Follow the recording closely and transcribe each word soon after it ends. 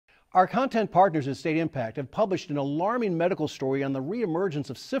Our content partners at State Impact have published an alarming medical story on the reemergence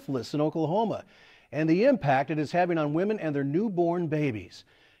of syphilis in Oklahoma and the impact it is having on women and their newborn babies.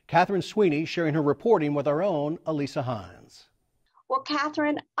 Catherine Sweeney sharing her reporting with our own Elisa Hines. Well,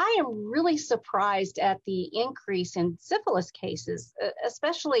 Catherine, I am really surprised at the increase in syphilis cases,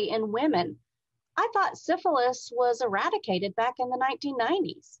 especially in women. I thought syphilis was eradicated back in the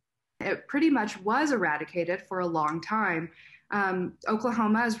 1990s. It pretty much was eradicated for a long time.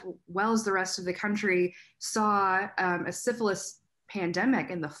 Oklahoma, as well as the rest of the country, saw a syphilis pandemic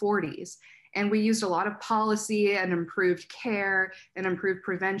in the 40s. And we used a lot of policy and improved care and improved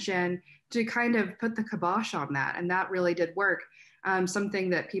prevention to kind of put the kibosh on that. And that really did work. Something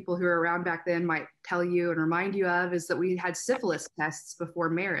that people who were around back then might tell you and remind you of is that we had syphilis tests before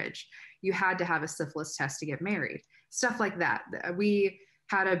marriage. You had to have a syphilis test to get married. Stuff like that. We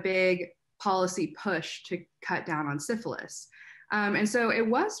had a big policy push to cut down on syphilis. And so it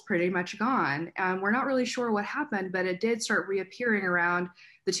was pretty much gone. We're not really sure what happened, but it did start reappearing around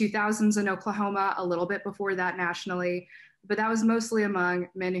the 2000s in Oklahoma, a little bit before that nationally, but that was mostly among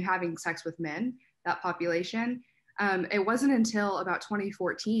men who having sex with men, that population. It wasn't until about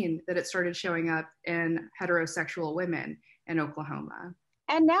 2014 that it started showing up in heterosexual women in Oklahoma.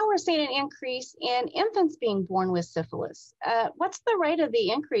 And now we're seeing an increase in infants being born with syphilis. What's the rate of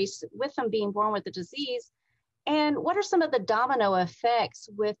the increase with them being born with the disease? And what are some of the domino effects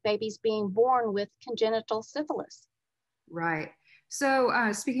with babies being born with congenital syphilis? Right. So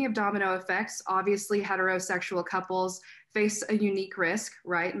speaking of domino effects, obviously heterosexual couples face a unique risk,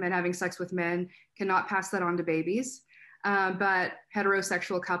 right? Men having sex with men cannot pass that on to babies, but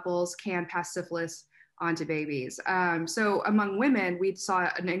heterosexual couples can pass syphilis onto babies. So among women, we saw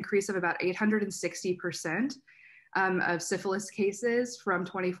an increase of about 860% of syphilis cases from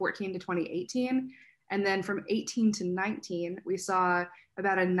 2014 to 2018. And then from 18 to 19, we saw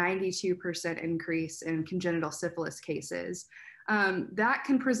about a 92% increase in congenital syphilis cases. That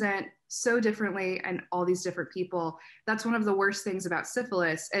can present so differently in all these different people. That's one of the worst things about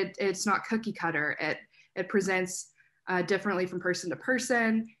syphilis. It's not cookie cutter. It presents differently from person to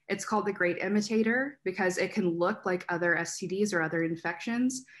person. It's called the great imitator because it can look like other STDs or other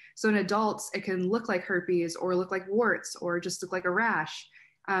infections. So in adults, it can look like herpes or look like warts or just look like a rash.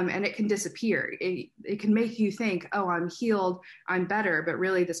 And it can disappear. It can make you think, oh, I'm healed, I'm better, but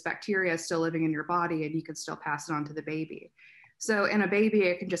really this bacteria is still living in your body and you can still pass it on to the baby. So in a baby,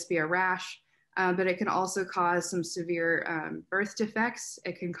 it can just be a rash, but it can also cause some severe birth defects.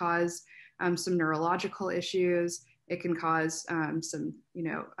 It can cause some neurological issues. It can cause some,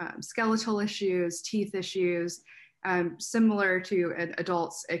 skeletal issues, teeth issues. Similar to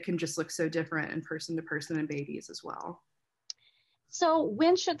adults, it can just look so different in person to person and babies as well. So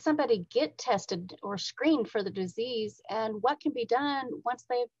when should somebody get tested or screened for the disease, and what can be done once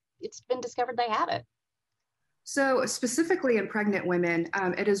it's been discovered they have it? So specifically in pregnant women,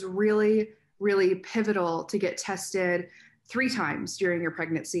 it is really, really pivotal to get tested 3 times during your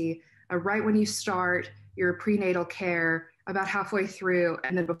pregnancy, right when you start your prenatal care, about halfway through,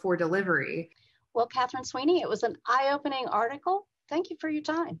 and then before delivery. Well, Catherine Sweeney, it was an eye-opening article. Thank you for your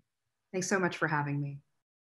time. Thanks so much for having me.